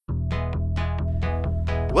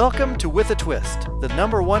Welcome to With a Twist, the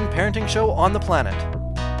 #1 parenting show on the planet.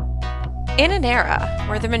 In an era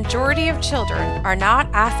where the majority of children are not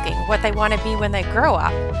asking what they want to be when they grow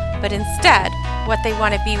up, but instead what they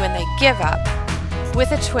want to be when they give up,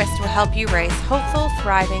 With a Twist will help you raise hopeful,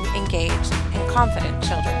 thriving, engaged, and confident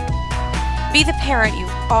children. Be the parent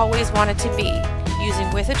you've always wanted to be using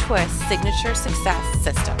With a Twist's signature success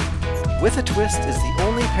system. With a Twist is the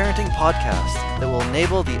only parenting podcast that will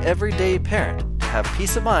enable the everyday parent to have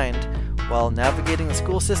peace of mind while navigating the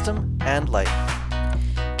school system and life.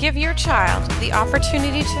 Give your child the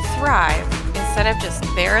opportunity to thrive instead of just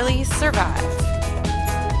barely survive.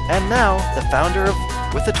 And now, the founder of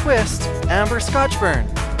With a Twist, Amber Scotchburn.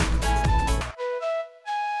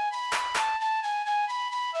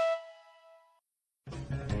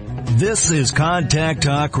 This is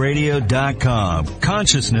ContactTalkRadio.com,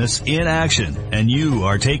 consciousness in action, and you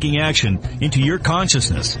are taking action into your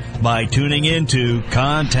consciousness by tuning into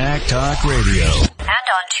Contact Talk Radio. And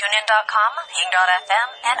on TuneIn.com, Ping.fm,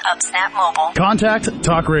 and UpSnap Mobile. Contact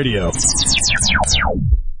Talk Radio.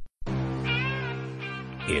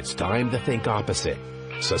 It's time to think opposite.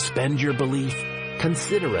 Suspend your belief,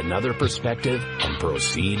 consider another perspective, and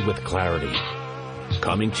proceed with clarity.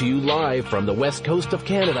 Coming to you live from the west coast of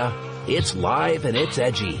Canada, it's live and it's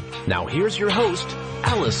edgy. Now here's your host,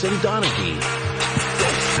 Allison Donaghy.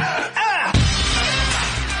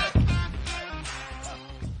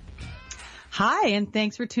 Hi, and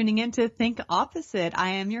thanks for tuning in to Think Opposite. I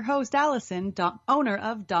am your host, Allison, owner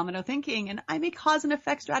of Domino Thinking, and I'm a cause and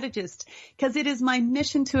effect strategist because it is my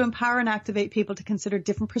mission to empower and activate people to consider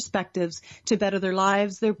different perspectives to better their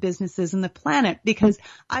lives, their businesses, and the planet, because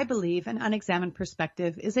I believe an unexamined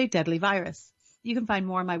perspective is a deadly virus. You can find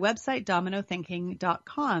more on my website,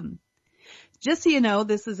 dominothinking.com. Just so you know,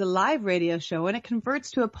 this is a live radio show and it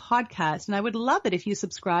converts to a podcast, and I would love it if you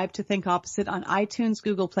subscribe to Think Opposite on iTunes,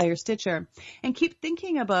 Google Play, or Stitcher, and keep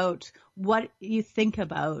thinking about what you think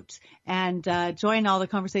about and join all the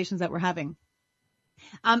conversations that we're having.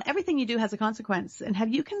 Everything you do has a consequence, and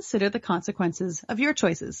have you considered the consequences of your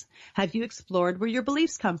choices? Have you explored where your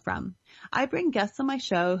beliefs come from? I bring guests on my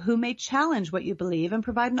show who may challenge what you believe and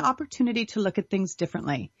provide an opportunity to look at things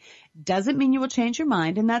differently. Doesn't mean you will change your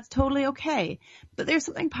mind, and that's totally okay. But there's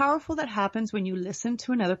something powerful that happens when you listen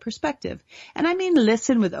to another perspective. And I mean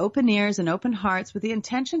listen with open ears and open hearts with the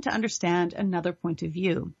intention to understand another point of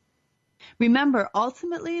view. Remember,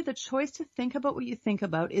 ultimately, the choice to think about what you think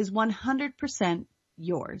about is 100%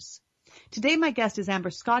 yours. Today, my guest is Amber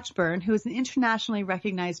Scotchburn, who is an internationally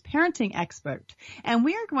recognized parenting expert, and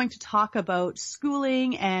we are going to talk about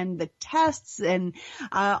schooling and the tests and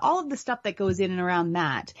all of the stuff that goes in and around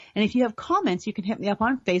that. And if you have comments, you can hit me up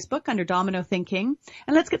on Facebook under Domino Thinking,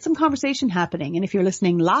 and let's get some conversation happening. And if you're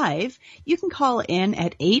listening live, you can call in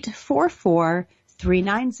at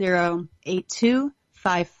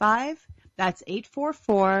 844-390-8255. That's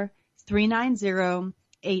 844-390-8255.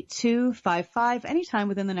 8255 anytime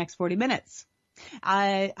within the next 40 minutes.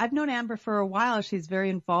 I've known Amber for a while. She's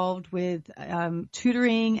very involved with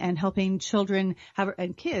tutoring and helping children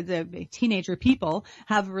and kids, teenager people,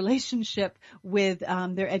 have a relationship with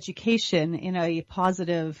their education in a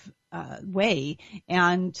positive way.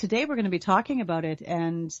 And today we're going to be talking about it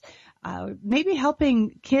and maybe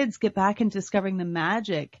helping kids get back into discovering the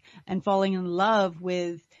magic and falling in love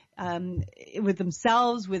with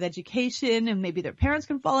themselves, with education, and maybe their parents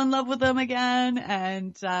can fall in love with them again.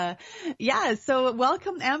 And so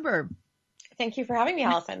welcome, Amber. Thank you for having me,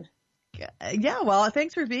 Allison. Yeah, well,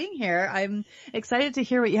 thanks for being here. I'm excited to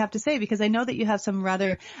hear what you have to say because I know that you have some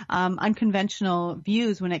rather unconventional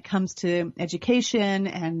views when it comes to education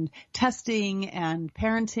and testing and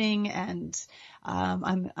parenting, and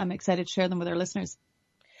I'm excited to share them with our listeners.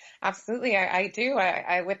 Absolutely, I do.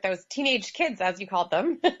 I with those teenage kids, as you called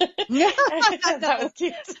them. That was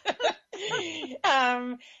cute.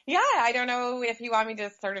 I don't know if you want me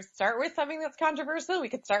to sort of start with something that's controversial. We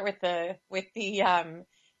could start with the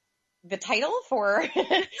title for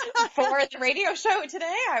the radio show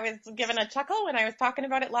today. I was given a chuckle when I was talking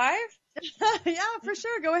about it live. Yeah, for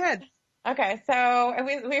sure. Go ahead. Okay, so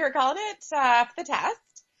we were calling it The Test.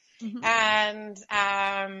 Mm-hmm. And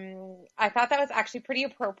I thought that was actually pretty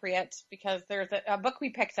appropriate because there's a book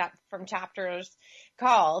we picked up from chapters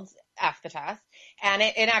called F the Test, and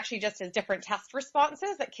it actually just is different test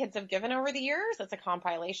responses that kids have given over the years. It's a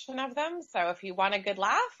compilation of them. So if you want a good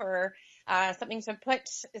laugh or something to put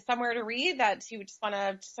somewhere to read that you just want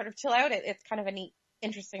to sort of chill out, it's kind of a neat,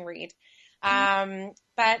 interesting read. Mm-hmm.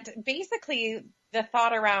 But basically the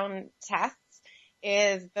thought around tests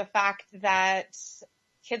is the fact that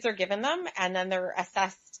kids are given them and then they're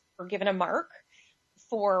assessed or given a mark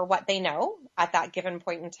for what they know at that given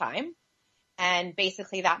point in time. And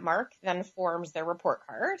basically that mark then forms their report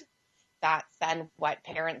card. That's then what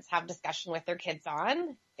parents have discussion with their kids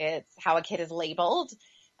on. It's how a kid is labeled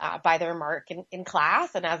by their mark in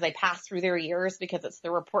class and as they pass through their years, because it's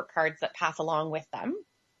the report cards that pass along with them.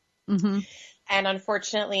 Mm-hmm. And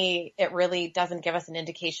unfortunately, it really doesn't give us an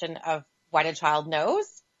indication of what a child knows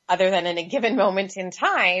other than in a given moment in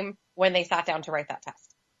time when they sat down to write that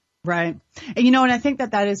test. Right. And, you know, and I think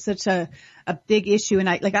that is such a big issue. And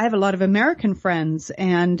I have a lot of American friends,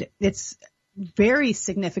 and it's very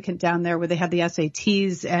significant down there where they have the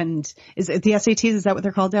SATs, and is it the SATs? Is that what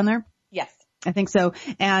they're called down there? Yes. I think so.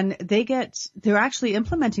 And they're actually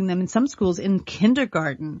implementing them in some schools in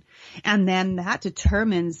kindergarten. And then that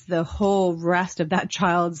determines the whole rest of that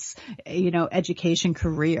child's, you know, education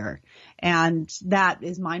career. And that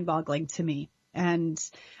is mind-boggling to me. And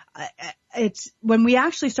it's when we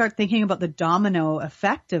actually start thinking about the domino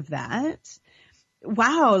effect of that,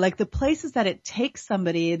 wow, like the places that it takes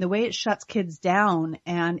somebody and the way it shuts kids down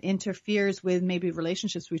and interferes with maybe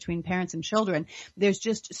relationships between parents and children. There's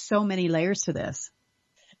just so many layers to this.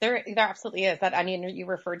 There absolutely is. That, I mean, you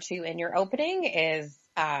referred to in your opening is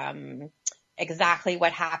exactly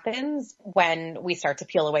what happens when we start to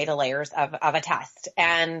peel away the layers of a test.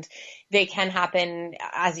 And they can happen,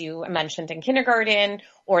 as you mentioned, in kindergarten,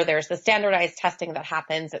 or there's the standardized testing that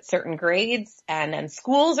happens at certain grades, and then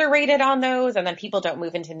schools are rated on those, and then people don't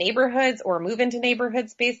move into neighborhoods or move into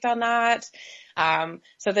neighborhoods based on that.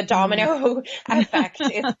 So the domino effect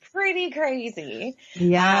is pretty crazy.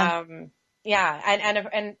 Yeah. Yeah.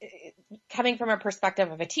 And coming from a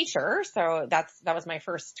perspective of a teacher, so that was my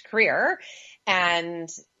first career, and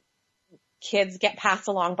kids get passed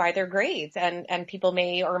along by their grades, and people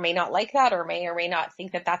may or may not like that, or may not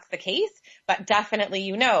think that that's the case, but definitely,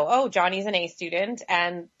 you know, oh, Johnny's an A student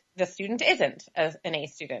and the student isn't an A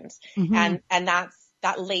student. Mm-hmm. And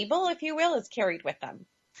that label, if you will, is carried with them.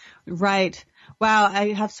 Right. Wow.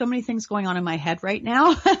 I have so many things going on in my head right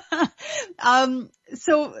now.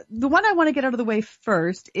 So the one I want to get out of the way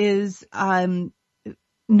first is,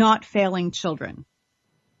 not failing children.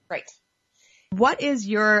 Right. What is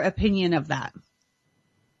your opinion of that?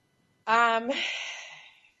 Our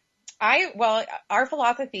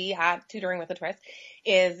philosophy at Tutoring with a Twist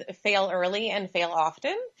is fail early and fail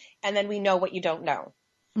often, and then we know what you don't know.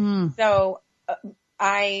 So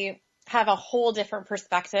I have a whole different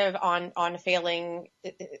perspective on failing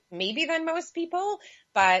maybe than most people,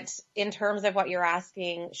 but in terms of what you're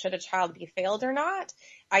asking, should a child be failed or not?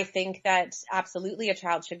 I think that absolutely a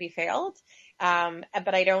child should be failed.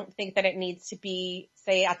 But I don't think that it needs to be,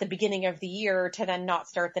 say, at the beginning of the year to then not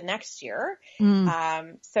start the next year.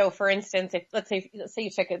 So for instance, let's say you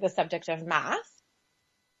took the subject of math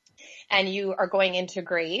and you are going into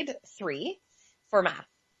grade 3 for math.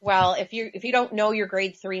 Well, if you don't know your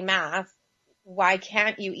grade 3 math, why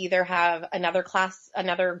can't you either have another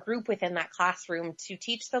group within that classroom to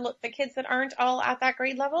teach the kids that aren't all at that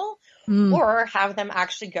grade level, or have them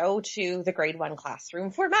actually go to the grade 1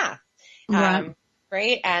 classroom for math?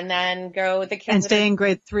 Right. And then the kids and stay in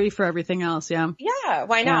grade 3 for everything else. Yeah. Yeah.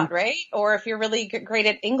 Why not? Yeah. Right. Or if you're really great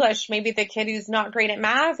at English, maybe the kid who's not great at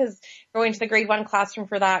math is going to the grade 1 classroom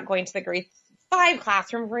for that, going to the grade 5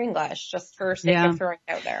 classroom for English, just for sake of throwing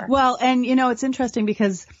it out there. Well, and you know, it's interesting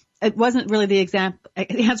because it wasn't really the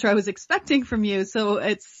answer I was expecting from you. So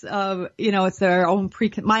it's, it's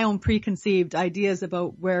my own preconceived ideas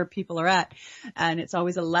about where people are at. And it's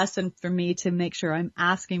always a lesson for me to make sure I'm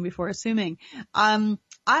asking before assuming. I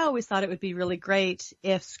always thought it would be really great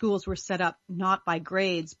if schools were set up not by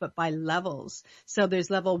grades, but by levels. So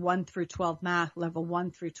there's level 1 through 12 math, level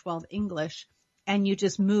 1 through 12 English, and you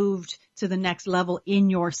just moved to the next level in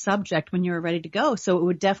your subject when you were ready to go. So it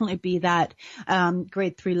would definitely be that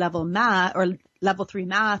grade 3 level math, or level 3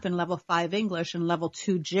 math, and level 5 English, and level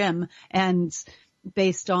 2 gym. And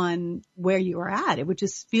based on where you are at, it would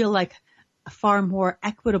just feel like a far more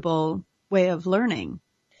equitable way of learning.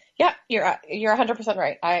 Yeah, you're 100%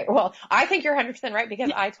 right. I think you're 100% right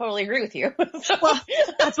because I totally agree with you. So. Well,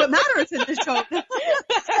 that's what matters in this show.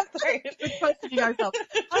 That's right. We're questioning ourselves.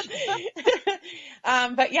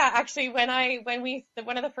 But yeah, actually, one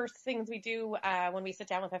of the first things we do when we sit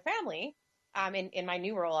down with a family, in my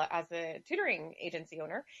new role as a tutoring agency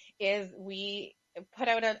owner, is we put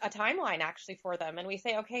out a timeline actually for them, and we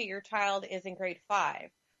say, okay, your child is in grade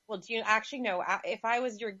 5. Well, do you actually know, if I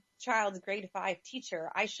was your child's grade 5 teacher,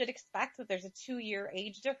 I should expect that there's a 2-year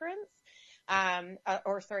age difference,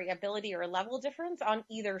 ability or level difference on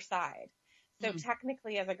either side. So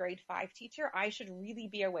technically, as a grade 5 teacher, I should really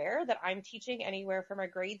be aware that I'm teaching anywhere from a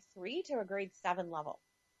grade 3 to a grade 7 level.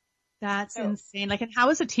 That's insane. Like, and how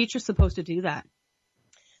is a teacher supposed to do that?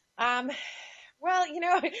 Well,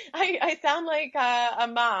 I sound like a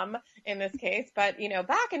mom in this case, but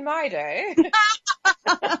back in my day, when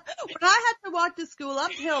I had to walk to school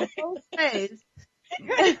uphill both days.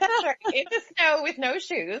 That's right. In the snow with no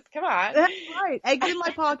shoes. Come on. That's right. Eggs in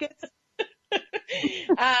my pockets.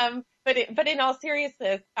 But in all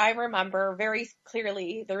seriousness, I remember very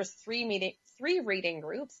clearly there's 3 reading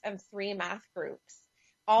groups and 3 math groups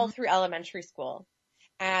all through elementary school.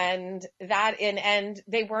 And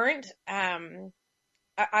they weren't,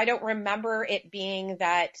 I don't remember it being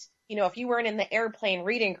that, if you weren't in the airplane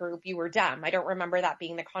reading group, you were dumb. I don't remember that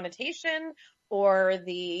being the connotation or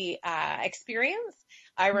the experience.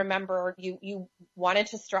 I remember you wanted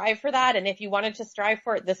to strive for that. And if you wanted to strive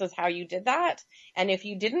for it, this is how you did that. And if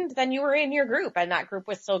you didn't, then you were in your group, and that group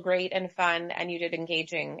was still great and fun, and you did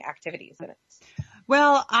engaging activities in it.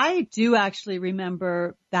 Well, I do actually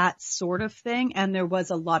remember that sort of thing, and there was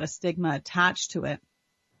a lot of stigma attached to it.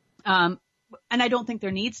 And I don't think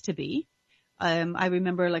there needs to be. I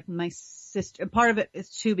remember, like, my sister, part of it is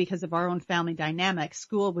too because of our own family dynamic.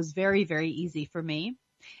 School was very, very easy for me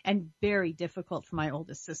and very difficult for my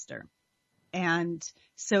oldest sister. And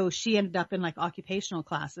so she ended up in, like, occupational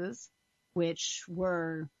classes, which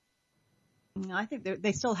were, I think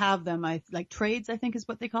they still have them. Like trades, I think is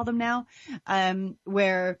what they call them now.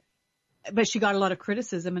 But she got a lot of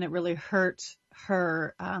criticism, and it really hurt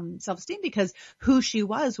her self-esteem because who she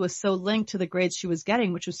was so linked to the grades she was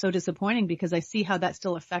getting, which was so disappointing because I see how that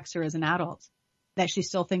still affects her as an adult, that she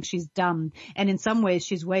still thinks she's dumb. And in some ways,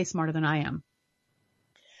 she's way smarter than I am.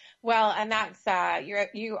 Well, and that's,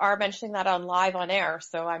 you are mentioning that live on air,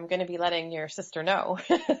 so I'm going to be letting your sister know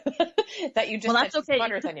that you just said she's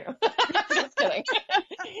smarter than you. Just kidding.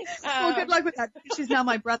 Well, good luck with that. She's now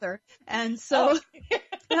my brother. And so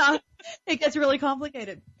it gets really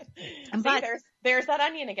complicated. But there's that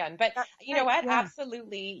onion again. But you know what? Yeah.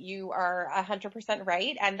 Absolutely. You are 100%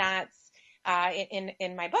 right. And that's,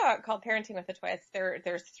 in my book called Parenting with a Twist,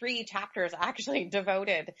 there's 3 chapters actually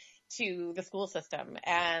devoted to the school system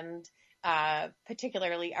and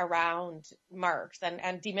particularly around marks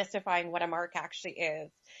and demystifying what a mark actually is,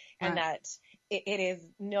 and that it is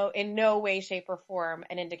in no way, shape, or form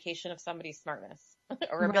an indication of somebody's smartness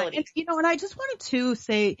or ability. And, and I just wanted to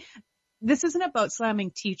say this isn't about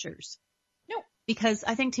slamming teachers. Because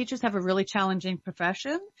I think teachers have a really challenging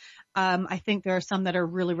profession. I think there are some that are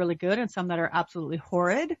really, really good and some that are absolutely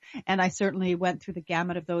horrid. And I certainly went through the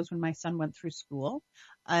gamut of those when my son went through school.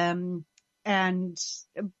 And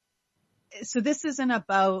so this isn't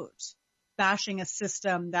about bashing a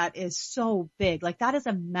system that is so big. Like, that is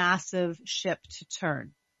a massive ship to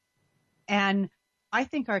turn. And I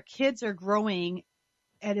think our kids are growing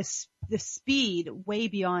at the speed way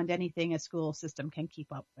beyond anything a school system can keep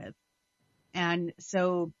up with. And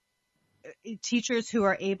so teachers who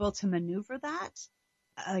are able to maneuver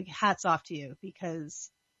that, hats off to you,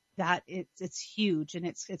 because that it's huge, and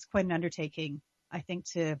it's quite an undertaking, I think,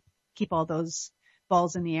 to keep all those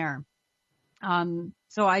balls in the air.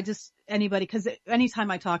 So anybody, cause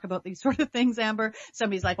anytime I talk about these sort of things, Amber,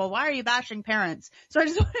 somebody's like, well, why are you bashing parents? So I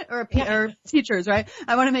just or teachers, right?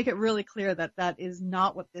 I want to make it really clear that that is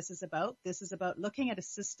not what this is about. This is about looking at a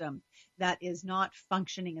system that is not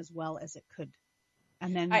functioning as well as it could,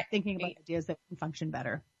 and then thinking about ideas that can function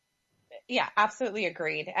better. Yeah, absolutely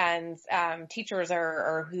agreed. And teachers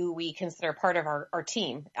are who we consider part of our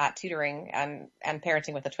team at Tutoring and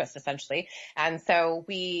Parenting with a Twist, essentially. And so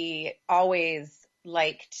we always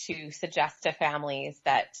like to suggest to families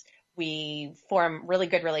that we form really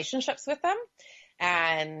good relationships with them,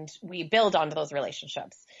 and we build onto those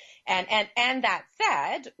relationships. And that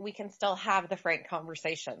said, we can still have the frank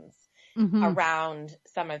conversations around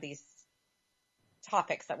some of these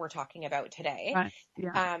topics that we're talking about today. Right.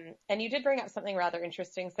 Yeah. And you did bring up something rather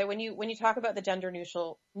interesting. So when you talk about the gender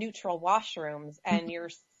neutral washrooms, and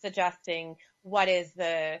you're suggesting what is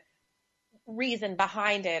the reason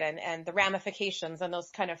behind it and the ramifications and those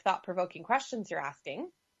kind of thought-provoking questions you're asking,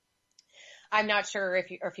 I'm not sure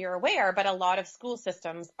if you're aware, but a lot of school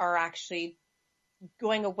systems are actually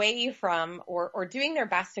going away from or doing their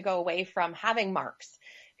best to go away from having marks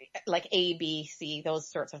like A, B, C,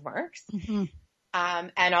 those sorts of marks.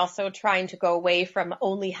 And also trying to go away from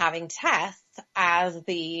only having tests as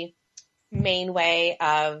the main way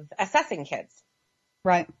of assessing kids.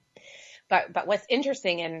 Right. But what's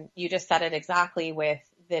interesting, and you just said it exactly with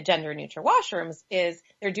the gender neutral washrooms, is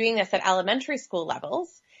they're doing this at elementary school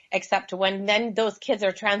levels, except when then those kids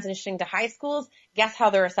are transitioning to high schools, guess how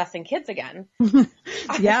they're assessing kids again?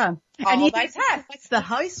 Yeah. All by tests. It's the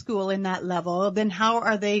high school in that level, then how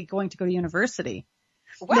are they going to go to university?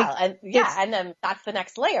 Well, and then that's the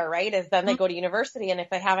next layer, right? Is then they go to university, and if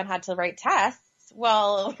they haven't had to write tests,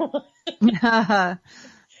 well, yeah.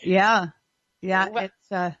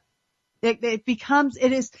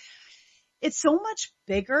 It's so much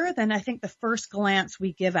bigger than I think the first glance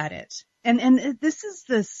we give at it. And this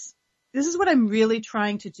is what I'm really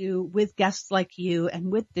trying to do with guests like you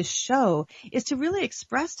and with this show, is to really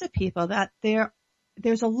express to people that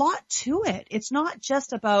there's a lot to it. It's not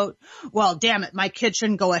just about, well, damn it, my kid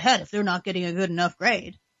shouldn't go ahead if they're not getting a good enough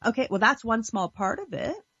grade. Okay, well, that's one small part of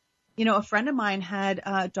it. You know, a friend of mine had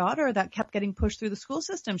a daughter that kept getting pushed through the school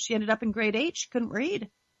system. She ended up in grade 8. She couldn't read.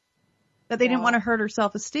 But they didn't want to hurt her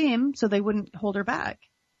self-esteem, so they wouldn't hold her back.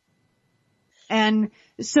 And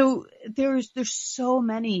so there's so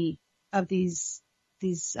many of these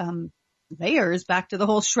layers, back to the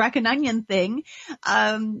whole Shrek and Onion thing,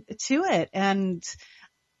 to it. And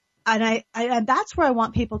that's where I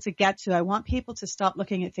want people to get to. I want people to stop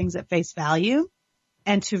looking at things at face value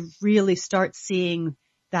and to really start seeing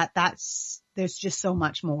that there's just so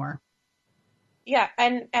much more. Yeah.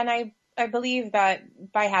 And I believe that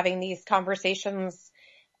by having these conversations,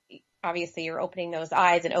 obviously you're opening those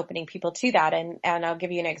eyes and opening people to that. And I'll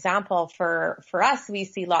give you an example. For us, we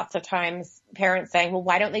see lots of times parents saying, well,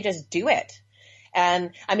 why don't they just do it?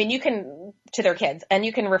 And I mean, you can, to their kids, and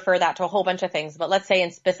you can refer that to a whole bunch of things, but let's say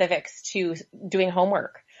in specifics to doing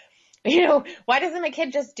homework. You know, why doesn't my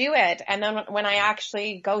kid just do it? And then when I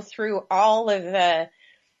actually go through all of the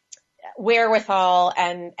wherewithal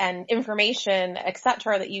and information, et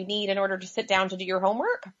cetera, that you need in order to sit down to do your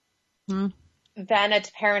homework, then a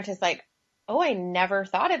parent is like, oh, I never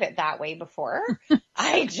thought of it that way before.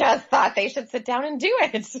 I just thought they should sit down and do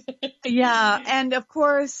it. Yeah. And of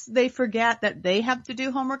course they forget that they have to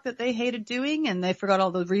do homework that they hated doing, and they forgot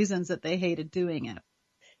all the reasons that they hated doing it.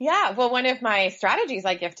 Yeah. Well, one of my strategies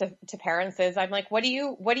I give to parents is I'm like, what do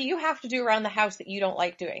you have to do around the house that you don't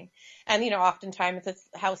like doing? And, you know, oftentimes it's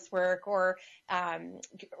housework or,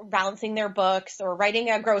 balancing their books or writing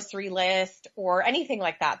a grocery list or anything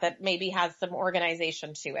like that maybe has some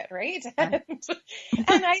organization to it. Right. And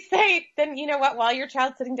I say, then you know what, while your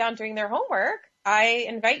child's sitting down doing their homework, I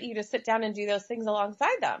invite you to sit down and do those things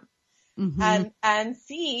alongside them. Mm-hmm. And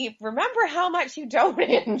remember how much you don't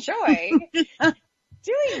enjoy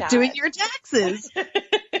doing that. Doing your taxes.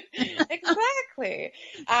 Exactly.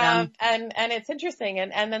 And it's interesting.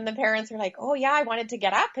 And then the parents are like, oh yeah, I wanted to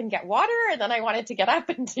get up and get water. And then I wanted to get up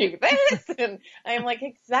and do this. And I'm like,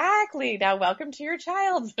 exactly. Now welcome to your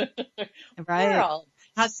child's world.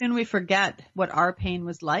 How soon we forget what our pain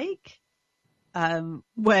was like,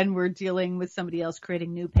 when we're dealing with somebody else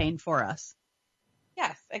creating new pain for us.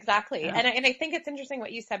 Yes, exactly. Yeah. And I think it's interesting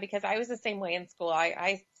what you said, because I was the same way in school.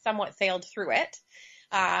 I somewhat sailed through it.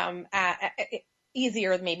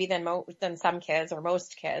 Easier maybe than some kids or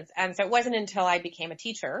most kids. And so it wasn't until I became a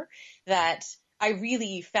teacher that I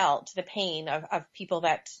really felt the pain of people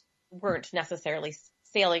that weren't necessarily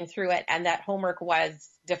sailing through it, and that homework was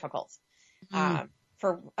difficult,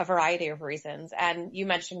 for a variety of reasons. And you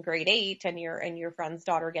mentioned grade 8 and your friend's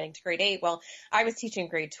daughter getting to grade 8. Well, I was teaching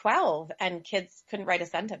grade 12 and kids couldn't write a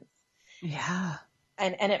sentence. Yeah.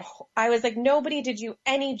 And I was like, nobody did you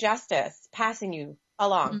any justice passing you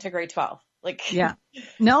along to grade 12. Like, yeah,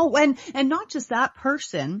 no. And not just that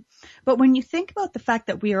person, but when you think about the fact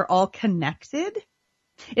that we are all connected,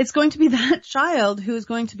 it's going to be that child who's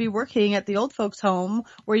going to be working at the old folks home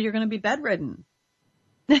where you're going to be bedridden.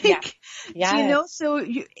 Like, yeah. You know, so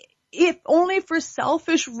if only for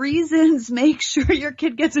selfish reasons, make sure your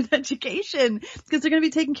kid gets an education, because they're going to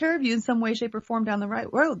be taking care of you in some way, shape, or form down the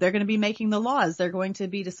right road. They're going to be making the laws. They're going to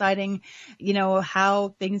be deciding, you know,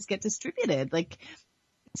 how things get distributed. Like,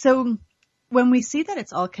 so when we see that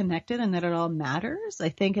it's all connected and that it all matters, I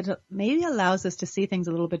think it maybe allows us to see things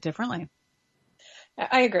a little bit differently.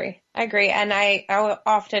 I agree. And I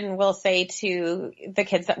often will say to the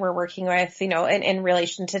kids that we're working with, you know, in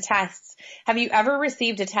relation to tests, have you ever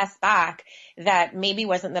received a test back that maybe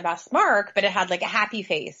wasn't the best mark, but it had like a happy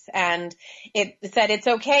face and it said, it's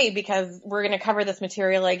okay because we're going to cover this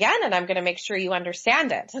material again and I'm going to make sure you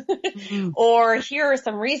understand it. Mm-hmm. Or here are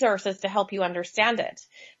some resources to help you understand it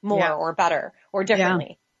more or better or differently.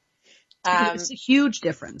 Yeah. It's a huge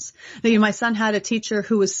difference. My son had a teacher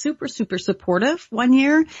who was super, super supportive one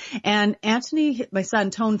year, and Anthony, my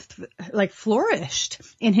son, flourished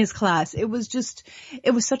in his class. It was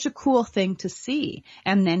such a cool thing to see.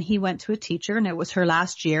 And then he went to a teacher, and it was her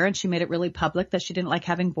last year, and she made it really public that she didn't like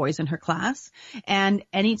having boys in her class. And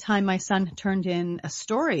anytime my son turned in a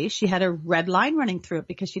story, she had a red line running through it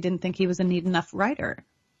because she didn't think he was a neat enough writer.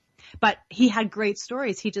 But he had great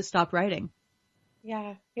stories. He just stopped writing.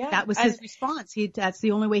 Yeah. Yeah. That was his response. That's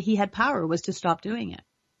the only way he had power, was to stop doing it.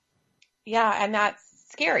 Yeah. And that's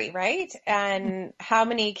scary, right? And how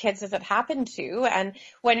many kids does it happen to? And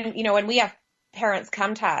when we have parents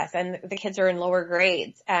come to us and the kids are in lower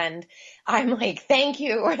grades, and I'm like, thank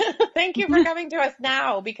you. Thank you for coming to us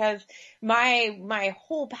now, because my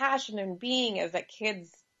whole passion and being is that kids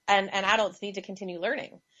and adults need to continue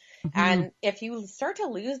learning. Mm-hmm. And if you start to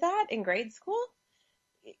lose that in grade school,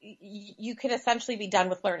 you could essentially be done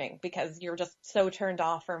with learning, because you're just so turned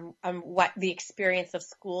off from what the experience of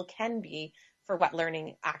school can be for what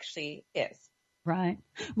learning actually is. Right.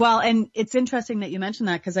 Well, and it's interesting that you mentioned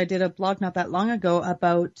that, because I did a blog not that long ago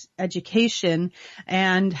about education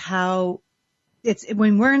and how it's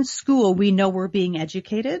when we're in school, we know we're being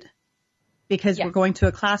educated because we're going to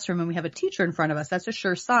a classroom and we have a teacher in front of us. That's a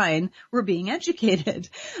sure sign we're being educated.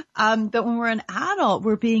 But when we're an adult,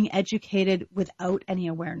 we're being educated without any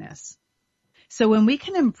awareness. So when we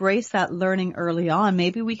can embrace that learning early on,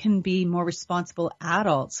 maybe we can be more responsible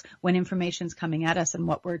adults when information's coming at us and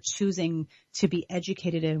what we're choosing to be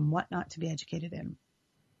educated in and what not to be educated in.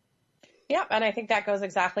 Yeah, and I think that goes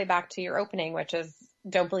exactly back to your opening, which is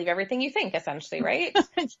don't believe everything you think, essentially, right?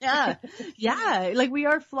 Yeah. Yeah. Like, we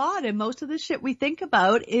are flawed, and most of the shit we think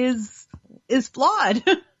about is flawed.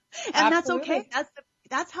 And that's okay.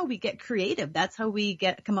 That's how we get creative. That's how we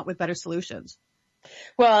come up with better solutions.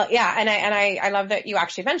 Well, yeah, and I love that you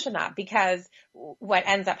actually mentioned that, because what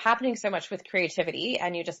ends up happening so much with creativity,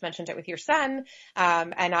 and you just mentioned it with your son,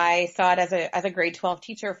 and I saw it as a grade 12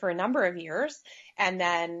 teacher for a number of years, and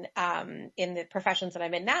then in the professions that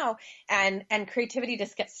I'm in now, and creativity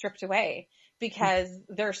just gets stripped away because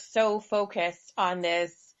they're so focused on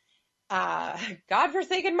this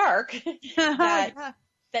godforsaken mark that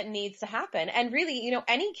needs to happen. And really,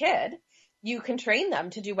 any kid, you can train them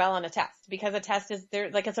to do well on a test, because a test is there,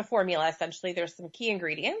 like, it's a formula, essentially. There's some key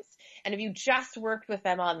ingredients. And if you just worked with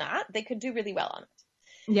them on that, they could do really well on it.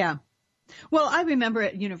 Yeah. Well, I remember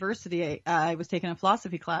at university, I was taking a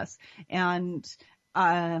philosophy class, and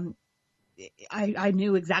I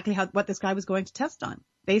knew exactly what this guy was going to test on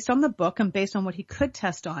based on the book and based on what he could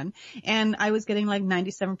test on. And I was getting like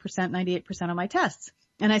 97%, 98% on my tests.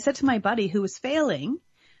 And I said to my buddy who was failing,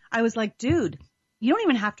 I was like, dude, you don't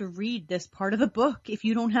even have to read this part of the book if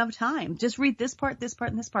you don't have time. Just read this part, this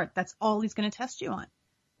part, and this part. That's all he's going to test you on.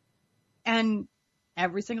 And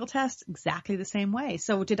every single test, exactly the same way.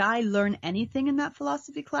 So did I learn anything in that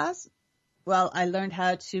philosophy class? Well, I learned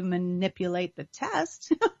how to manipulate the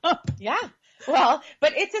test. Yeah. Well,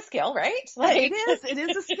 but it's a skill, right? Like, it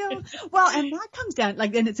is a skill. Well, and that comes down,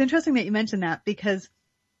 and it's interesting that you mentioned that, because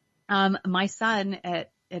my son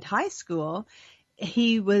at high school,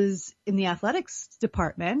 he was in the athletics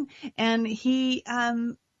department, and he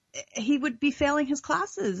would be failing his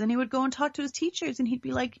classes, and he would go and talk to his teachers, and he'd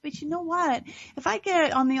be like, but you know what? If I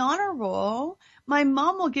get on the honor roll, my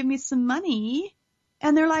mom will give me some money.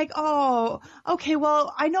 And they're like, oh, okay,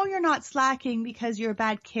 well, I know you're not slacking because you're a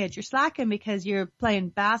bad kid. You're slacking because you're playing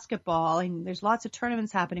basketball, and there's lots of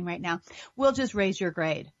tournaments happening right now. We'll just raise your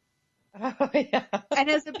grade. Oh, yeah. And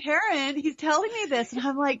as a parent, he's telling me this, and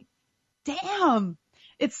I'm like, damn,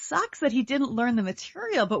 it sucks that he didn't learn the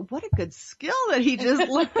material, but what a good skill that he just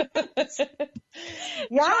learned.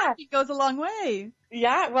 Yeah. It goes a long way.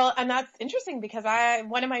 Yeah. Well, and that's interesting, because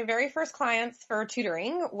one of my very first clients for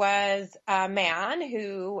tutoring was a man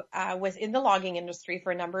who was in the logging industry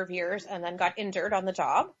for a number of years and then got injured on the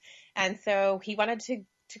job. And so he wanted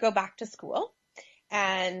to go back to school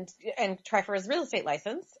and try for his real estate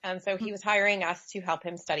license. And so he was hiring us to help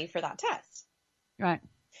him study for that test. Right.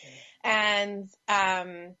 And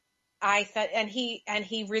I said, and he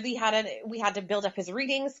really we had to build up his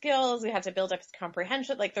reading skills. We had to build up his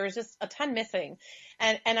comprehension. Like, there was just a ton missing.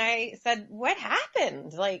 And I said, what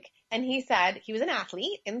happened? And he said he was an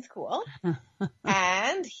athlete in school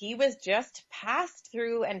and he was just passed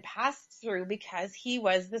through because he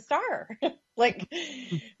was the star. But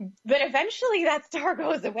eventually that star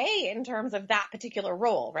goes away in terms of that particular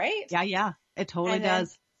role, right? Yeah. It totally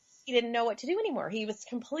does. He didn't know what to do anymore. He was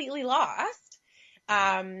completely lost.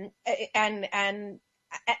 And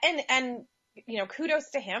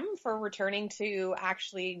kudos to him for returning to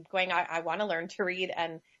actually going, I want to learn to read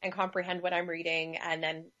and comprehend what I'm reading, and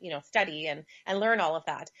then, study and learn all of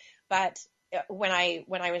that. But when I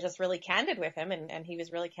was just really candid with him, and he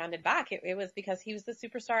was really candid back, it was because he was the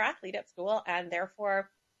superstar athlete at school, and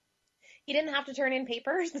therefore he didn't have to turn in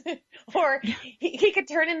papers, or he could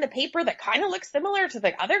turn in the paper that kind of looks similar to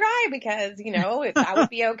the other guy, because, that would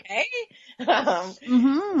be okay.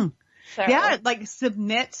 So. Yeah, like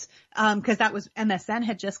submit, cause that was MSN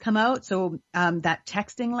had just come out. So, that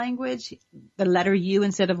texting language, the letter U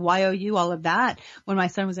instead of YOU, all of that, when my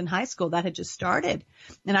son was in high school, that had just started.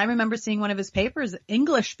 And I remember seeing one of his papers,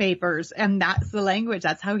 English papers, and that's the language.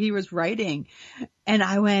 That's how he was writing. And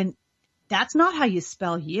I went, that's not how you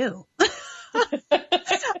spell you.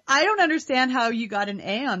 I don't understand how you got an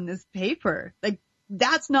A on this paper. Like,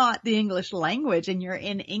 that's not the English language, and you're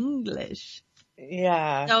in English.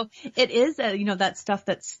 Yeah. So it is, that stuff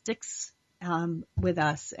that sticks, with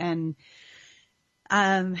us. And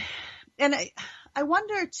I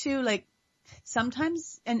wonder too, like,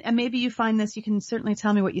 sometimes, and maybe you find this, you can certainly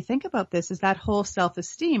tell me what you think about this, is that whole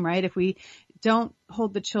self-esteem, right? If we don't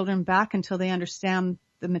hold the children back until they understand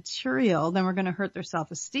the material, then we're going to hurt their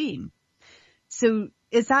self-esteem. So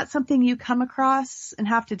is that something you come across and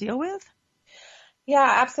have to deal with? Yeah,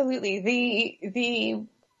 absolutely. The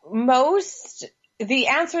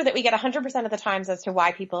answer that we get 100% of the times as to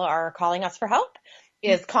why people are calling us for help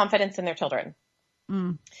is confidence in their children.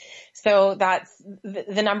 Mm. So that's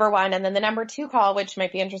the number one. And then the number two call, which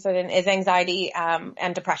might be interested in, is anxiety,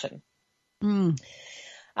 and depression. Mm.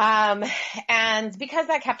 And because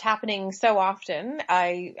that kept happening so often,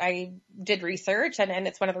 I did research, and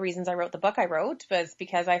it's one of the reasons I wrote the book I wrote, was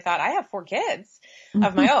because I thought, I have 4 kids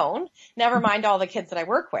of my own, never mind all the kids that I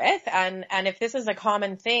work with. And if this is a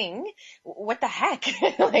common thing, what the heck?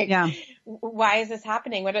 Why is this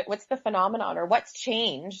happening? What's the phenomenon, or what's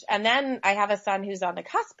changed? And then I have a son who's on the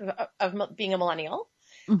cusp of being a millennial.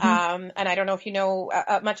 And I don't know if you know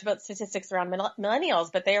much about statistics around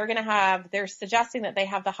millennials, but they're suggesting that they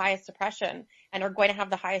have the highest depression and are going to have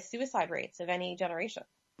the highest suicide rates of any generation.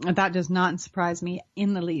 That does not surprise me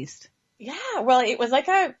in the least. Yeah, well, it was like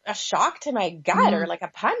a shock to my gut, or like a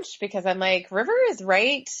punch, because I'm like, River is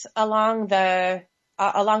right along the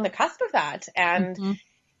cusp of that. And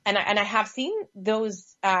I have seen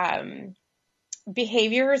those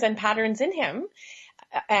behaviors and patterns in him.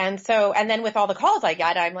 And then with all the calls I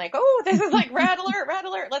get, I'm like, oh, this is like red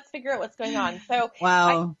alert. Let's figure out what's going on. So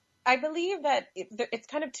wow. I believe that it's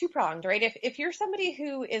kind of two-pronged, right? If you're somebody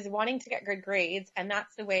who is wanting to get good grades, and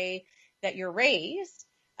that's the way that you're raised,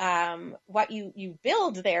 what you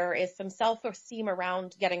build there is some self-esteem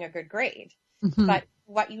around getting a good grade. But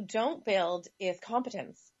what you don't build is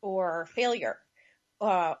competence or failure,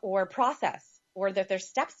 or process, or that there's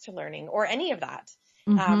steps to learning, or any of that.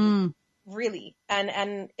 Really.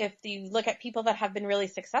 And if you look at people that have been really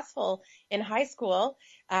successful in high school,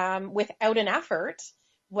 without an effort,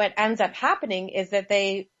 what ends up happening is that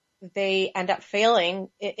they end up failing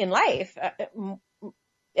in life.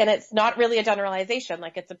 And it's not really a generalization,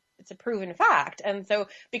 like it's a proven fact. And so,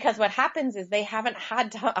 because what happens is they haven't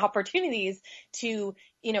had opportunities to,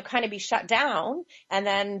 kind of be shut down and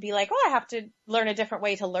then be like, oh, I have to learn a different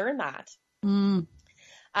way to learn that.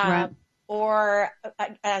 Right. Or,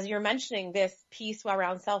 as you're mentioning, this piece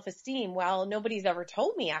around self-esteem, well, nobody's ever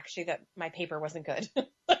told me actually that my paper wasn't good.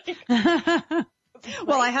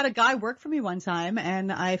 Well, I had a guy work for me one time,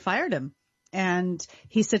 and I fired him. And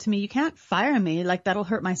he said to me, you can't fire me, like that'll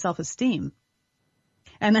hurt my self-esteem.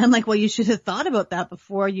 And I'm like, well, you should have thought about that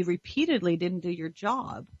before you repeatedly didn't do your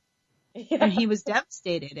job. Yeah. And he was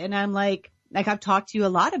devastated. And I'm like, I've talked to you a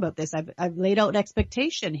lot about this. I've laid out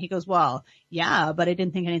expectation. He goes, well, yeah, but I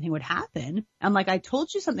didn't think anything would happen. I'm like, I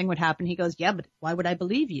told you something would happen. He goes, yeah, but why would I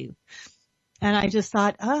believe you? And I just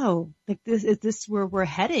thought, oh, like is this where we're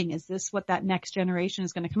heading? Is this what that next generation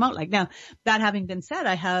is going to come out like? Now, that having been said,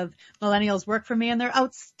 I have millennials work for me, and they're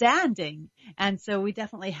outstanding. And so we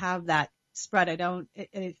definitely have that spread.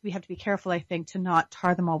 We have to be careful, I think, to not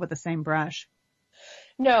tar them all with the same brush.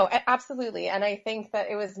 No, absolutely. And I think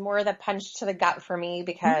that it was more the punch to the gut for me,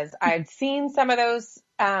 because I'd seen some of those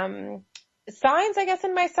signs, I guess,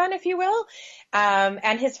 in my son, if you will,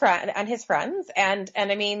 and his friends. And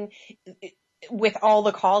I mean, with all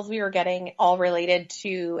the calls we were getting, all related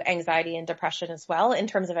to anxiety and depression as well, in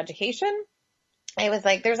terms of education, it was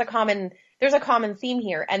like, there's a common theme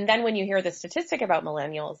here. And then when you hear the statistic about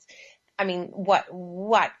millennials, I mean,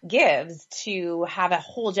 what gives to have a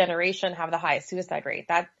whole generation have the highest suicide rate?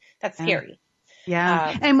 That's scary.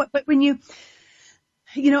 Yeah. But when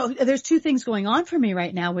there's two things going on for me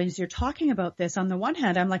right now as you're talking about this. On the one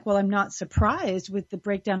hand, I'm like, well, I'm not surprised with the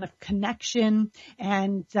breakdown of connection,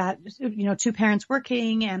 and that, two parents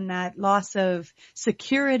working, and that loss of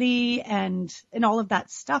security and all of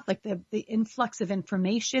that stuff, like the influx of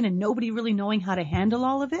information and nobody really knowing how to handle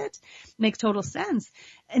all of it makes total sense.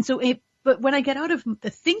 And so but when I get out of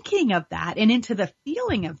the thinking of that and into the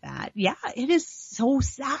feeling of that, yeah, it is so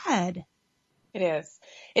sad. It is.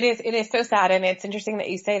 It is so sad. And it's interesting that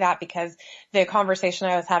you say that, because the conversation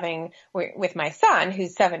I was having with my son,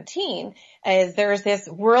 who's 17, is there's this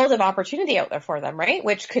world of opportunity out there for them, right?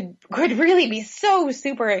 Which could really be so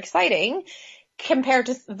super exciting compared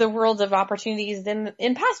to the world of opportunities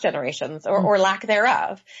in past generations or lack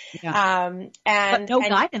thereof. Yeah. But no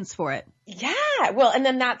guidance for it. Yeah. Well, and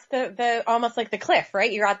then that's the almost like the cliff,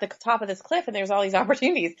 right? You're at the top of this cliff and there's all these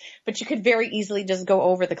opportunities, but you could very easily just go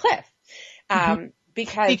over the cliff.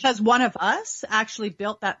 Because one of us actually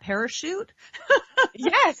built that parachute.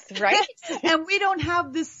 Yes, right. And we don't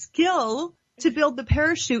have the skill to build the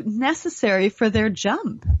parachute necessary for their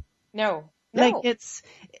jump. No. Like, it's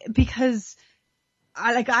because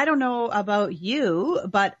I don't know about you,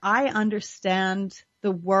 but I understand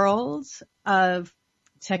the world of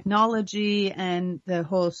technology and the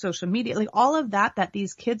whole social media, like all of that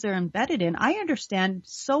these kids are embedded in. I understand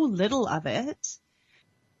so little of it.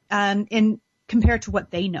 In compared to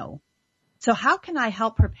what they know. So how can I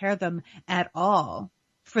help prepare them at all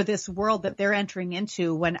for this world that they're entering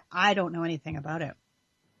into when I don't know anything about it?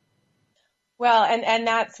 Well, and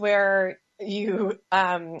that's where you,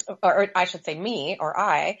 or I should say me or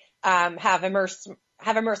I, have immersed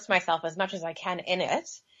myself as much as I can in it,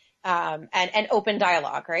 and open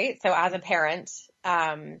dialogue, right? So as a parent,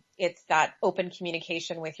 it's that open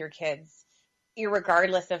communication with your kids,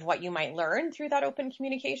 irregardless of what you might learn through that open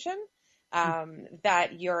communication,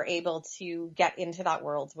 that you're able to get into that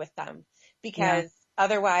world with them, because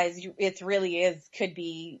otherwise it really could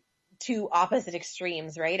be two opposite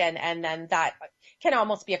extremes, right? And then that can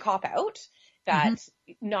almost be a cop out, that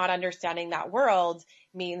not understanding that world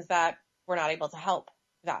means that we're not able to help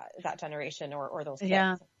that generation or those kids.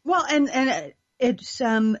 Yeah. Well, and it's,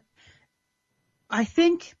 I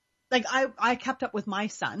think, like I kept up with my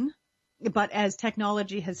son, but as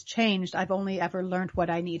technology has changed, I've only ever learned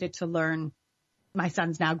what I needed to learn. My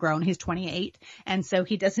son's now grown. He's 28. And so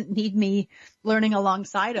he doesn't need me learning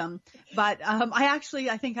alongside him. But,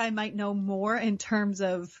 I think I might know more in terms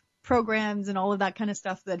of programs and all of that kind of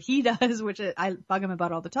stuff that he does, which I bug him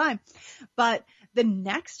about all the time. But the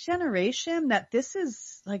next generation, that this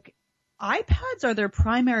is like, iPads are their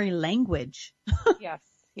primary language. Yes.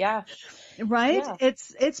 Yeah. Right? Yeah.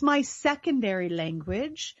 It's my secondary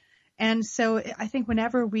language. And so I think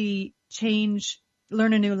whenever we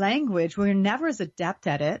learn a new language, we're never as adept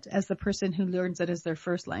at it as the person who learns it as their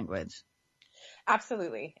first language.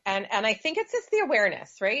 Absolutely. And I think it's just the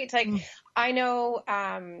awareness, right? Like, I know,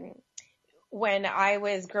 when I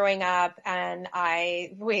was growing up and I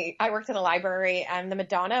worked in a library and the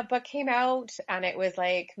Madonna book came out and it was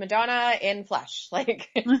like Madonna in flesh, like,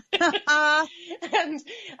 and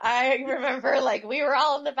I remember like we were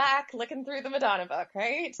all in the back looking through the Madonna book,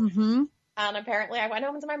 right? Mm-hmm. And apparently I went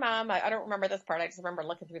home to my mom. I don't remember this part. I just remember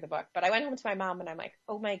looking through the book, but I went home to my mom and I'm like,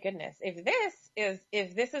 oh my goodness, if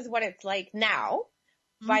this is what it's like now,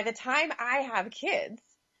 by the time I have kids,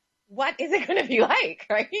 what is it going to be like?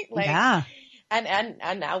 Right? Like, yeah.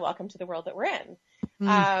 And now welcome to the world that we're in.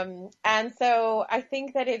 And so I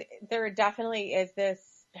think that there definitely is this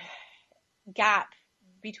gap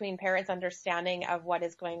between parents' understanding of what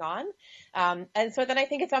is going on. And so then I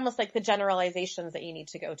think it's almost like the generalizations that you need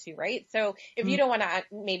to go to, right? So if you don't want to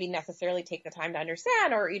maybe necessarily take the time to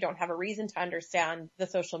understand, or you don't have a reason to understand the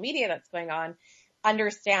social media that's going on,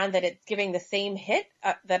 understand that it's giving the same hit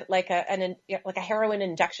that like a heroin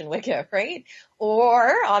injection would give, right?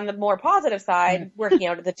 Or on the more positive side, working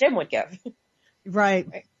out at the gym would give. Right?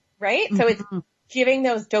 Mm-hmm. So it's giving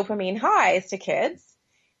those dopamine highs to kids.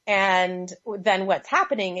 And then what's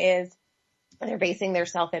happening is they're basing their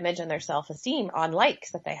self-image and their self-esteem on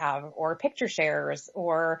likes that they have, or picture shares,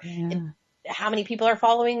 or how many people are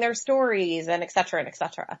following their stories, and et cetera, and et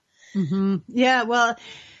cetera. Mm-hmm. Yeah, well,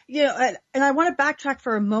 and I want to backtrack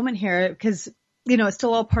for a moment here because, it's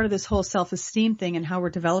still all part of this whole self-esteem thing and how we're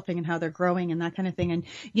developing and how they're growing and that kind of thing. And,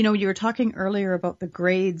 you were talking earlier about the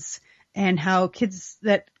grades and how kids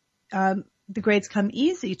that the grades come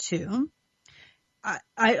easy to.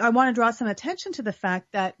 I want to draw some attention to the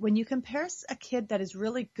fact that when you compare a kid that is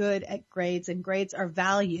really good at grades and grades are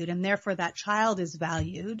valued and therefore that child is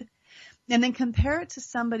valued, and then compare it to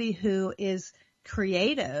somebody who is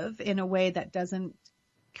creative in a way that doesn't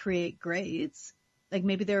create grades, like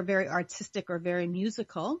maybe they're very artistic or very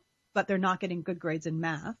musical, but they're not getting good grades in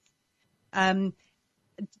math.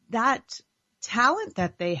 That talent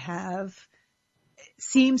that they have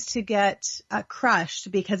seems to get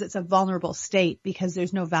crushed because it's a vulnerable state because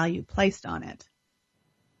there's no value placed on it.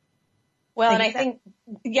 Well, and I think,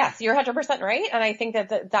 yes, you're 100% right. And I think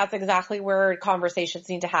that's exactly where conversations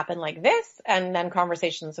need to happen like this. And then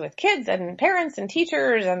conversations with kids and parents and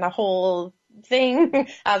teachers and the whole thing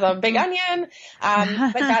as a big onion.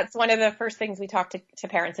 But that's one of the first things we talk to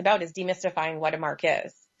parents about is demystifying what a mark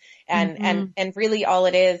is. And really all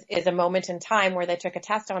it is a moment in time where they took a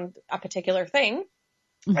test on a particular thing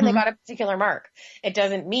and they got a particular mark. It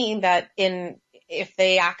doesn't mean that if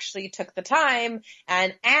they actually took the time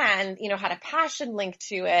and, you know, had a passion link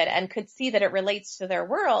to it and could see that it relates to their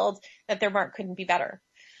world, that their mark couldn't be better.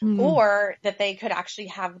 Or that they could actually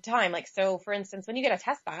have time. Like, so for instance, when you get a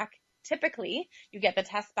test back, typically you get the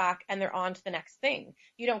test back and they're on to the next thing.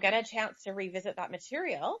 You don't get a chance to revisit that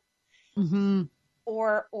material.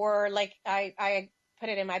 Or like I put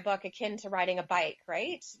it in my book, akin to riding a bike,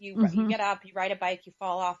 right? You get up, you ride a bike, you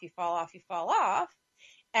fall off.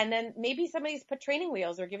 And then maybe somebody's put training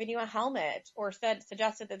wheels or given you a helmet or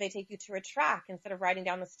suggested that they take you to a track instead of riding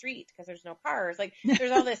down the street because there's no cars. Like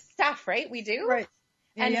there's all this stuff, right? We do. Right.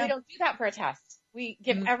 Yeah, and we don't do that for a test. We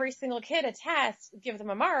give every single kid a test, give them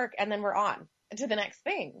a mark, and then we're on to the next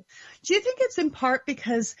thing. Do you think it's in part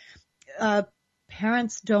because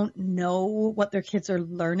parents don't know what their kids are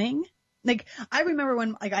learning? Like, I remember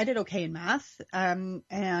when, like, I did okay in math, and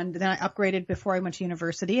then I upgraded before I went to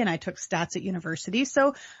university, and I took stats at university.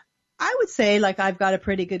 So I would say, like, I've got a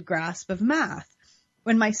pretty good grasp of math.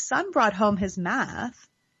 When my son brought home his math,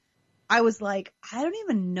 I was like, I don't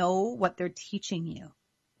even know what they're teaching you.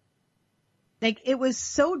 Like, it was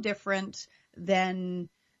so different than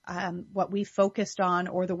what we focused on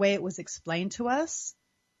or the way it was explained to us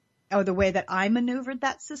or the way that I maneuvered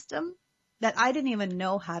that system that I didn't even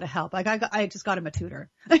know how to help. Like, I just got him a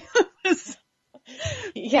tutor.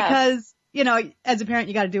 Because, you know, as a parent,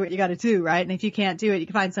 you got to do what you got to do, right? And if you can't do it, you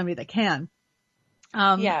can find somebody that can.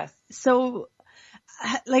 Yes. So,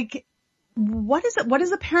 like, what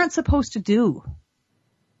is a parent supposed to do?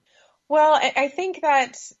 Well, I think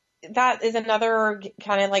that is another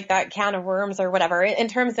kind of like that can of worms or whatever in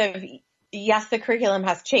terms of, yes, the curriculum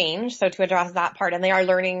has changed. So to address that part, and they are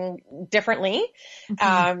learning differently,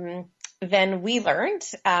 than we learned.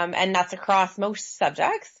 And that's across most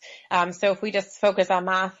subjects. So if we just focus on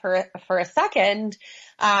math for a second,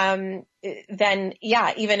 then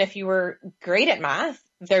yeah, even if you were great at math,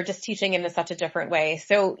 they're just teaching in such a different way.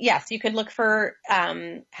 So yes, you could look for,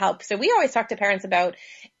 help. So we always talk to parents about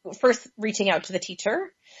first reaching out to the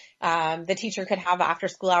teacher. The teacher could have after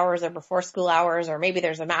school hours or before school hours, or maybe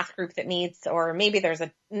there's a math group that meets, or maybe there's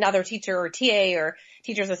another teacher or TA or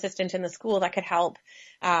teacher's assistant in the school that could help.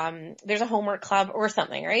 There's a homework club or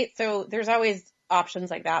something, right? So there's always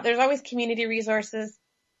options like that. There's always community resources.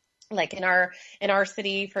 Like in our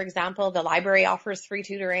city, for example, the library offers free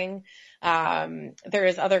tutoring. There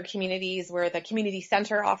is other communities where the community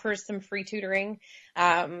center offers some free tutoring.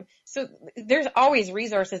 So there's always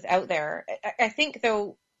resources out there. I think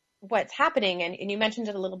though, what's happening, and you mentioned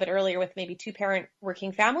it a little bit earlier with maybe 2-parent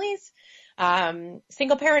working families,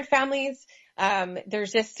 single parent families,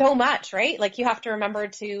 there's just so much, right? Like you have to remember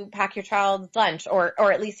to pack your child's lunch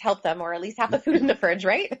or at least help them, or at least have the food in the fridge,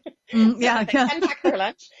 right? Yeah. They can pack their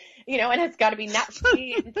lunch, you know, and it's got to be nut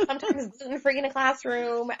free and sometimes gluten free in a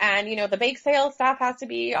classroom. And, you know, the bake sale stuff has to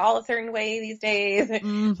be all a certain way these days.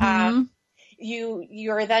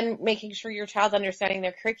 You're then making sure your child's understanding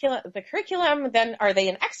the curriculum. Then are they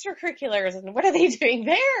in extracurriculars and what are they doing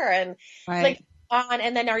there? And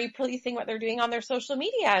and then are you policing what they're doing on their social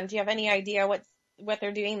media? And do you have any idea what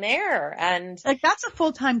they're doing there? And like, that's a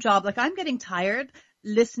full-time job. Like, I'm getting tired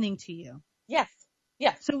listening to you. Yes.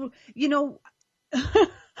 Yes. So, you know,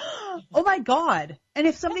 oh my God. And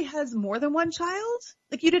if somebody has more than one child,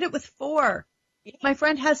 like you did it with 4, my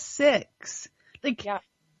friend has 6, like,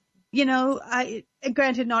 you know,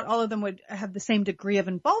 granted, not all of them would have the same degree of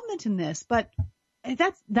involvement in this, but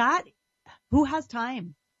who has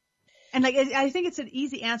time? And like, I think it's an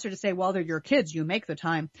easy answer to say, well, they're your kids, you make the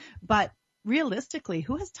time, but realistically,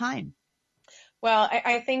 who has time? Well,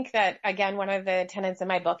 I think that, again, one of the tenets in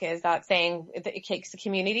my book is that saying that it takes a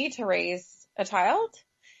community to raise a child.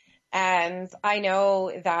 And I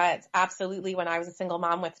know that absolutely when I was a single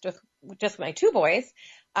mom with just my 2 boys,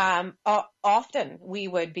 often we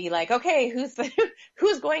would be like, okay,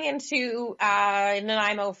 who's going into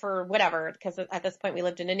Nanaimo for whatever, because at this point we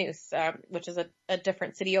lived in Nanuce, which is a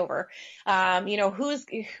different city over. You know,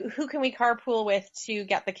 who can we carpool with to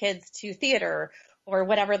get the kids to theater or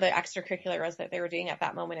whatever the extracurricular is that they were doing at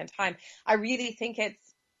that moment in time. I really think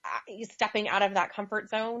it's stepping out of that comfort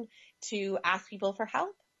zone to ask people for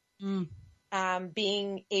help.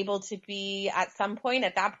 Being able to be at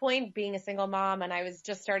that point, being a single mom, and I was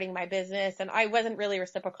just starting my business, and I wasn't really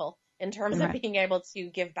reciprocal in terms of being able to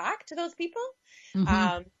give back to those people,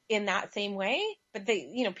 in that same way. But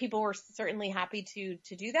people were certainly happy to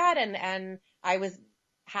do that. And I was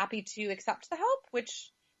happy to accept the help,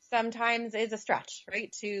 which sometimes is a stretch,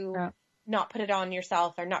 right? To not put it on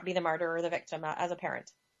yourself or not be the martyr or the victim as a parent.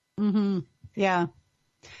 Mm-hmm. Yeah.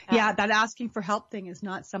 Yeah. That asking for help thing is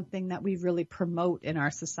not something that we really promote in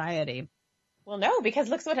our society. Well, no, because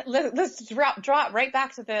let's drop right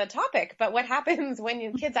back to the topic. But what happens when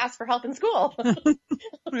your kids ask for help in school?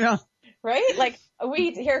 Yeah. Right? Like,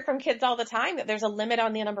 we hear from kids all the time that there's a limit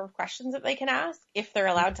on the number of questions that they can ask if they're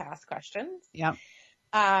allowed to ask questions. Yeah.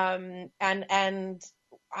 And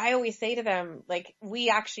I always say to them, like,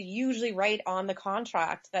 we actually usually write on the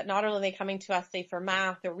contract that not only are they coming to us, say, for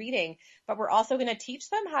math or reading, but we're also going to teach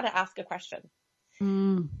them how to ask a question.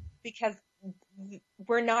 Because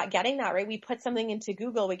we're not getting that, right? We put something into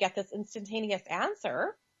Google, we get this instantaneous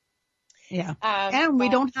answer. Yeah. And we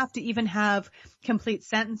don't have to even have complete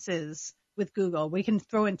sentences with Google. We can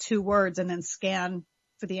throw in 2 words and then scan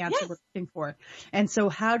for the answer we're looking for. And so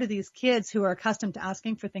how do these kids who are accustomed to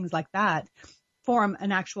asking for things like that form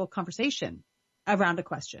an actual conversation around a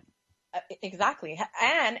question? Exactly.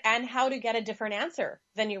 And how to get a different answer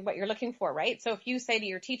than what you're looking for, right? So if you say to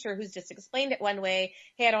your teacher who's just explained it one way,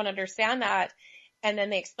 hey, I don't understand that, and then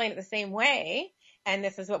they explain it the same way, and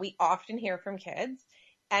this is what we often hear from kids,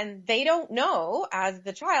 and they don't know, as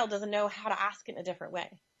the child doesn't know how to ask it in a different way.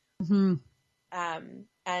 Mm-hmm.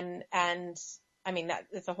 And I mean, that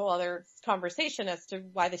it's a whole other conversation as to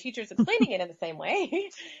why the teacher's explaining it in the same way.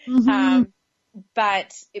 Mm-hmm.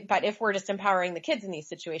 But if we're just empowering the kids in these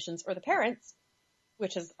situations, or the parents,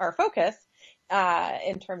 which is our focus,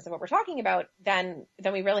 in terms of what we're talking about, then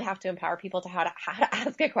we really have to empower people to how to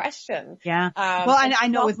ask a question. Yeah. Well, I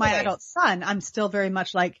know with my adult son, I'm still very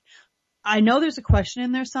much like, I know there's a question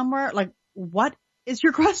in there somewhere. Like, what is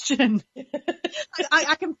your question?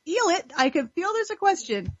 I can feel it. I can feel there's a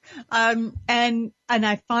question. And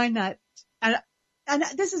I find that, and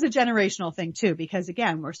this is a generational thing too, because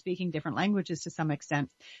again, we're speaking different languages to some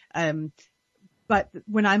extent. But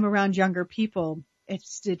when I'm around younger people,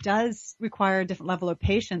 it does require a different level of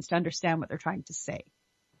patience to understand what they're trying to say,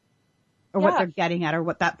 or what they're getting at, or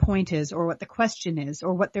what that point is, or what the question is,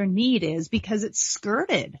 or what their need is, because it's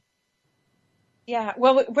skirted. Yeah.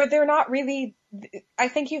 Well, but they're not really, I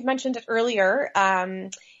think you've mentioned it earlier,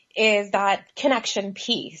 is that connection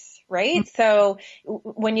piece, right? Mm-hmm. So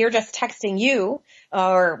when you're just texting you,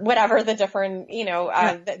 or whatever the different,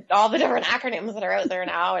 all the different acronyms that are out there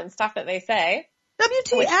now and stuff that they say.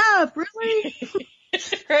 WTF, really?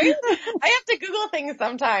 Right? I have to Google things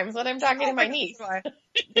sometimes when I'm talking to my niece.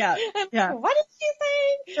 Yeah. What did she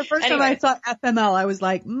say? The first time I saw FML, I was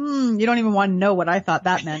like, you don't even want to know what I thought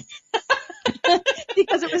that meant.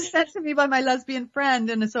 Because it was sent to me by my lesbian friend,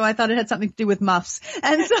 and so I thought it had something to do with muffs.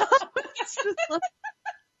 And so it's just like,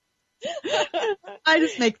 I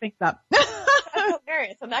just make things up. That's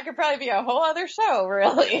hilarious. And that could probably be a whole other show,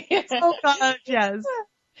 really. Oh gosh, yes.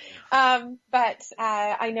 But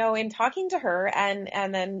I know in talking to her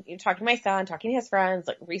and then talking to my son, talking to his friends,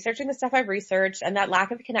 like researching the stuff I've researched, and that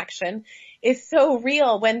lack of connection is so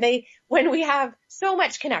real when we have so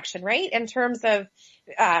much connection, right? In terms of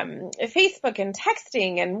Facebook and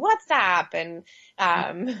texting and WhatsApp and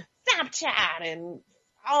Snapchat and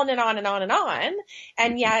on and on and on and on,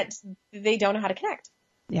 and yet they don't know how to connect.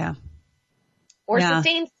 Yeah. Or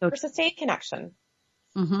sustain connection.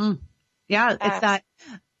 Mm-hmm. Yeah, it's that.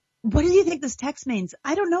 What do you think this text means?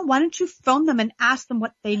 I don't know. Why don't you phone them and ask them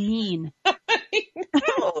what they mean? I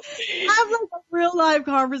know. Have like a real live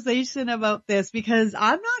conversation about this, because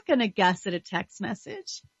I'm not going to guess at a text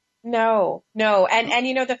message. No. And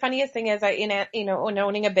the funniest thing is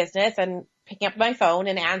owning a business and picking up my phone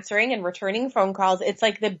and answering and returning phone calls, it's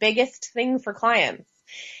like the biggest thing for clients.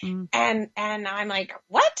 Mm. And I'm like,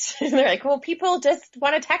 what? And they're like, well, people just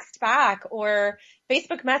want to text back or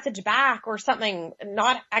Facebook message back or something,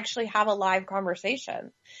 not actually have a live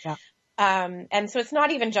conversation. Yeah. And so it's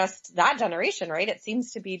not even just that generation, right? It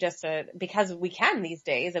seems to be just because we can these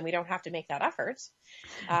days and we don't have to make that effort.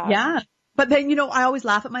 Yeah. But then, I always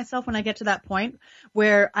laugh at myself when I get to that point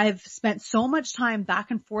where I've spent so much time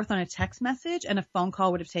back and forth on a text message, and a phone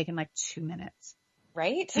call would have taken like 2 minutes.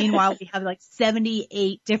 Right. Meanwhile, we have like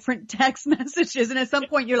 78 different text messages. And at some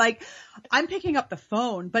point you're like, I'm picking up the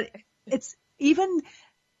phone, but it's even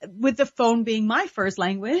with the phone being my first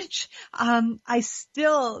language, I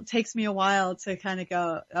still takes me a while to kind of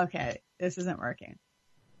go, okay, this isn't working.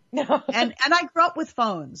 No. And I grew up with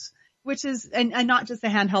phones, which is, and not just the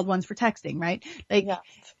handheld ones for texting, right? Like, yeah.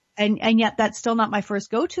 And yet that's still not my first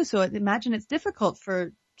go-to. So imagine it's difficult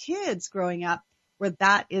for kids growing up where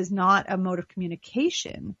that is not a mode of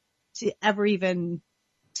communication to ever even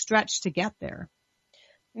stretch to get there.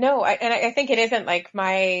 No, I think it isn't. Like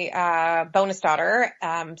my bonus daughter,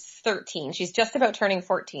 13. She's just about turning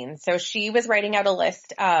 14. So she was writing out a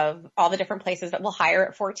list of all the different places that will hire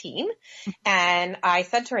at 14. And I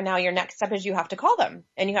said to her, now your next step is you have to call them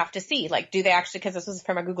and you have to see, like, do they actually, because this was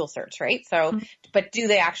from a Google search, right? So, but do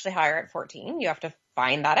they actually hire at 14? You have to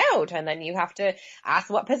find that out. And then you have to ask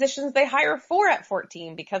what positions they hire for at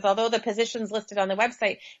 14, because although the positions listed on the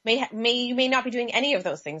website you may not be doing any of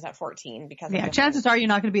those things at 14 because chances are you're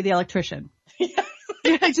not going to be the electrician.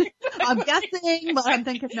 I'm guessing, but I'm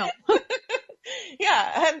thinking no.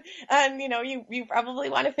 Yeah. And, you probably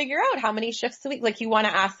want to figure out how many shifts a week, like you want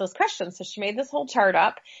to ask those questions. So she made this whole chart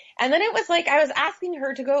up, and then it was like, I was asking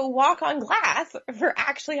her to go walk on glass for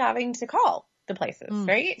actually having to call the places,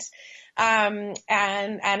 right? And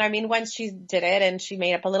I mean, once she did it and she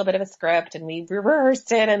made up a little bit of a script and we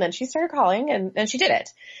rehearsed it, and then she started calling and she did it.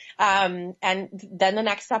 And then the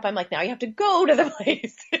next step, I'm like, now you have to go to the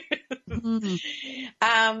place.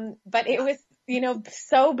 But it was,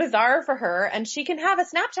 so bizarre for her, and she can have a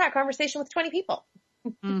Snapchat conversation with 20 people.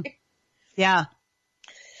 Yeah.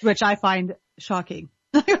 Which I find shocking.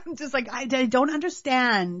 I'm just like, I don't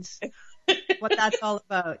understand what that's all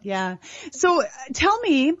about. Yeah. So tell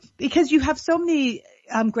me, because you have so many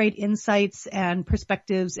great insights and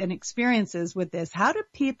perspectives and experiences with this, how do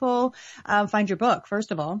people find your book,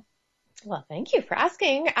 first of all? Well, thank you for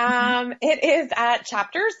asking. It is at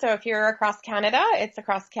Chapters. So if you're across Canada, it's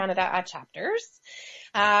across Canada at Chapters.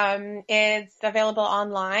 It's available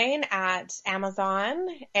online at Amazon,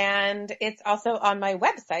 and it's also on my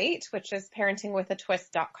website, which is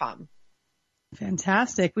parentingwithatwist.com.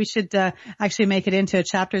 Fantastic. We should actually make it into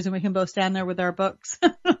Chapters, and we can both stand there with our books.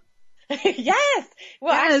 Yes.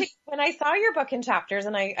 Well, actually, when I saw your book in Chapters,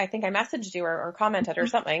 and I think I messaged you or commented or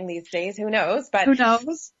something these days, who knows? But who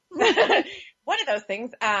knows? One of those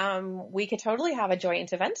things, we could totally have a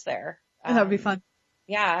joint event there. That would be fun.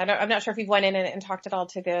 Yeah. I'm not sure if you've went in and talked at all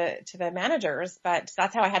to the managers, but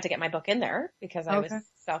that's how I had to get my book in there, because I was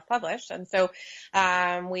self-published. And so,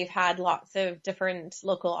 we've had lots of different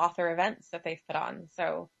local author events that they've put on.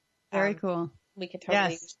 So very cool. We could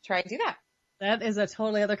totally try and do that. That is a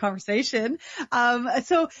totally other conversation.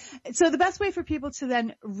 So the best way for people to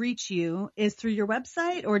then reach you is through your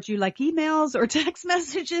website, or do you like emails or text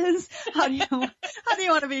messages? How do you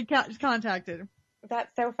want to be contacted?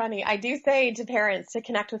 That's so funny. I do say to parents to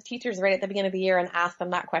connect with teachers right at the beginning of the year and ask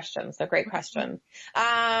them that question. So great question.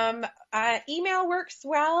 Email works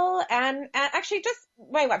well. And actually just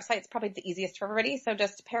my website's probably the easiest for everybody. So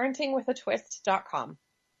just parentingwithatwist.com.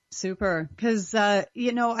 Super. Because, I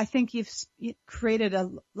think you've created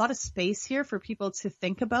a lot of space here for people to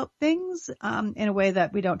think about things, in a way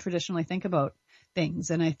that we don't traditionally think about things.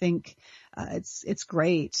 And I think, it's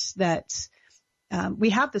great that, we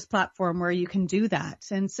have this platform where you can do that.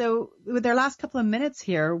 And so with our last couple of minutes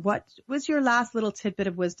here, what was your last little tidbit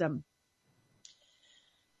of wisdom?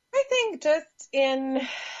 I think just in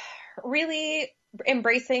really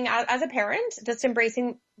embracing as a parent, just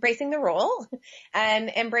embracing the role and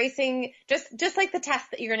embracing just like the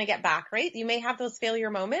test that you're going to get back, right? You may have those failure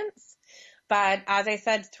moments, but as I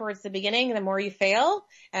said towards the beginning, the more you fail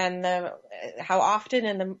and how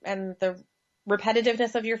often and the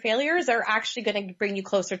repetitiveness of your failures are actually going to bring you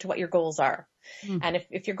closer to what your goals are. And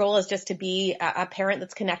if your goal is just to be a parent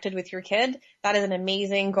that's connected with your kid, that is an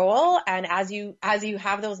amazing goal. And as you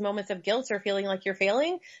have those moments of guilt or feeling like you're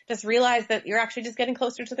failing, just realize that you're actually just getting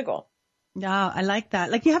closer to the goal. Yeah, I like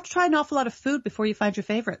that. Like, you have to try an awful lot of food before you find your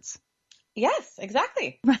favorites. Yes,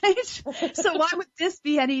 exactly. Right? So why would this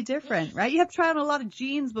be any different, right? You have to try on a lot of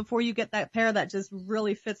jeans before you get that pair that just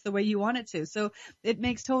really fits the way you want it to. So it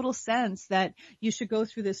makes total sense that you should go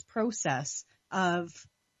through this process of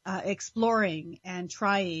exploring and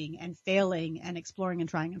trying and failing and exploring and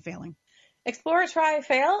trying and failing. Explore, try,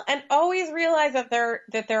 fail, and always realize that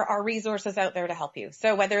there are resources out there to help you.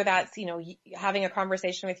 So whether that's, having a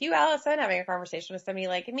conversation with you, Allison, having a conversation with somebody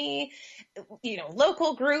like me,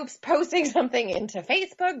 local groups, posting something into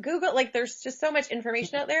Facebook, Google, like there's just so much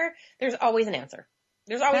information out there. There's always an answer.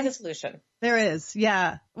 There's always a solution. There is.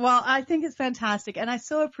 Yeah. Well, I think it's fantastic. And I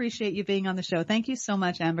so appreciate you being on the show. Thank you so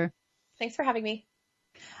much, Amber. Thanks for having me.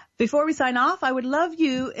 Before we sign off, I would love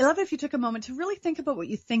if you took a moment to really think about what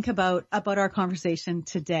you think about our conversation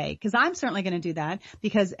today. Because I'm certainly going to do that,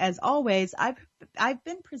 because as always, I've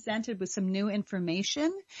been presented with some new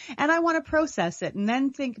information and I want to process it and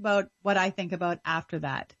then think about what I think about after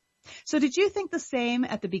that. So did you think the same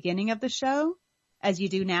at the beginning of the show as you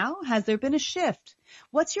do now? Has there been a shift?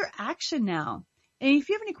 What's your action now? And if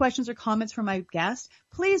you have any questions or comments for my guest,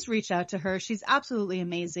 please reach out to her. She's absolutely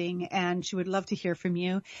amazing, and she would love to hear from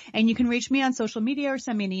you. And you can reach me on social media or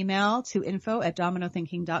send me an email to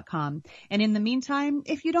info@dominothinking.com. And in the meantime,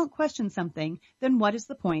 if you don't question something, then what is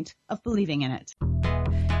the point of believing in it?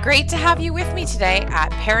 Great to have you with me today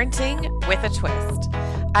at Parenting with a Twist.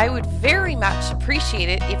 I would very much appreciate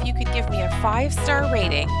it if you could give me a 5-star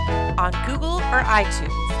rating on Google or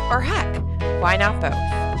iTunes, or heck, why not both?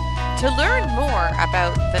 To learn more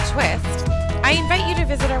about The Twist, I invite you to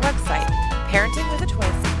visit our website,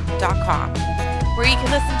 parentingwithatwist.com, where you can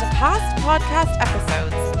listen to past podcast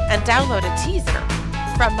episodes and download a teaser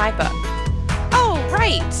from my book. Oh,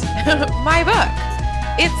 right, my book.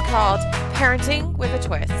 It's called Parenting with a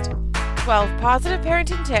Twist, 12 positive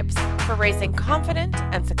parenting tips for raising confident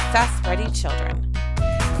and success-ready children.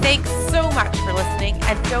 Thanks so much for listening,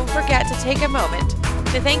 and don't forget to take a moment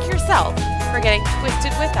to thank yourself for getting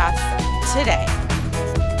twisted with us today.